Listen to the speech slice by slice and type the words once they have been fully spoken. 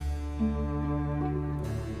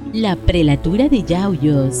La prelatura de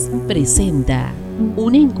Yauyos presenta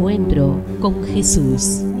un encuentro con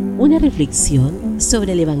Jesús, una reflexión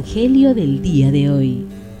sobre el Evangelio del día de hoy.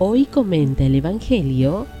 Hoy comenta el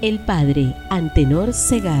Evangelio el Padre Antenor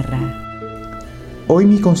Segarra. Hoy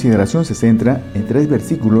mi consideración se centra en 3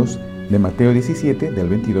 versículos de Mateo 17, del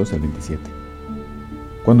 22 al 27.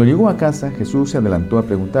 Cuando llegó a casa, Jesús se adelantó a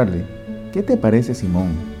preguntarle: ¿Qué te parece, Simón?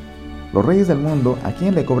 ¿Los reyes del mundo a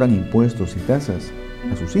quién le cobran impuestos y tasas?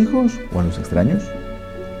 ¿A sus hijos o a los extraños?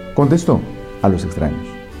 Contestó: a los extraños.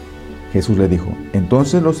 Jesús le dijo: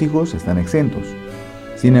 entonces los hijos están exentos.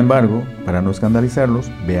 Sin embargo, para no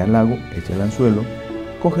escandalizarlos, ve al lago, echa el anzuelo,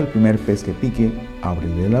 coge el primer pez que pique,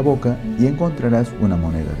 ábrele la boca y encontrarás una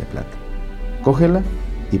moneda de plata. Cógela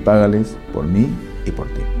y págales por mí y por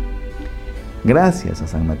ti. Gracias a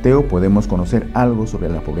San Mateo podemos conocer algo sobre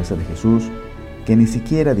la pobreza de Jesús, que ni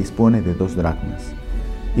siquiera dispone de 2 dracmas.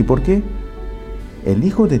 ¿Y por qué? ¿El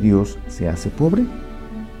Hijo de Dios se hace pobre?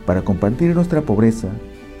 Para compartir nuestra pobreza,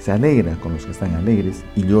 se alegra con los que están alegres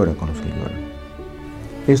y llora con los que lloran.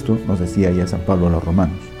 Esto nos decía ya San Pablo a los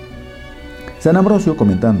romanos. San Ambrosio,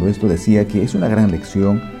 comentando esto, decía que es una gran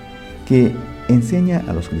lección que enseña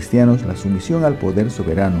a los cristianos la sumisión al poder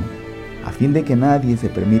soberano, a fin de que nadie se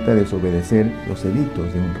permita desobedecer los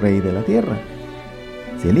edictos de un rey de la tierra.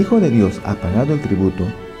 Si el Hijo de Dios ha pagado el tributo,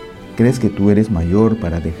 ¿crees que tú eres mayor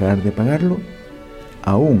para dejar de pagarlo?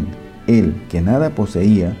 Aún él, que nada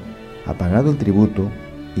poseía, ha pagado el tributo,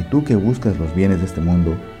 y tú que buscas los bienes de este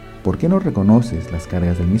mundo, ¿por qué no reconoces las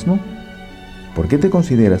cargas del mismo? ¿Por qué te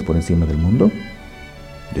consideras por encima del mundo?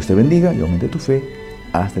 Dios te bendiga y aumente tu fe.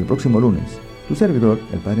 Hasta el próximo lunes. Tu servidor,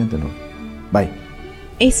 el Padre Antenor. Bye.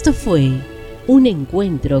 Esto fue un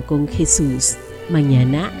encuentro con Jesús.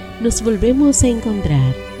 Mañana nos volvemos a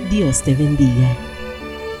encontrar. Dios te bendiga.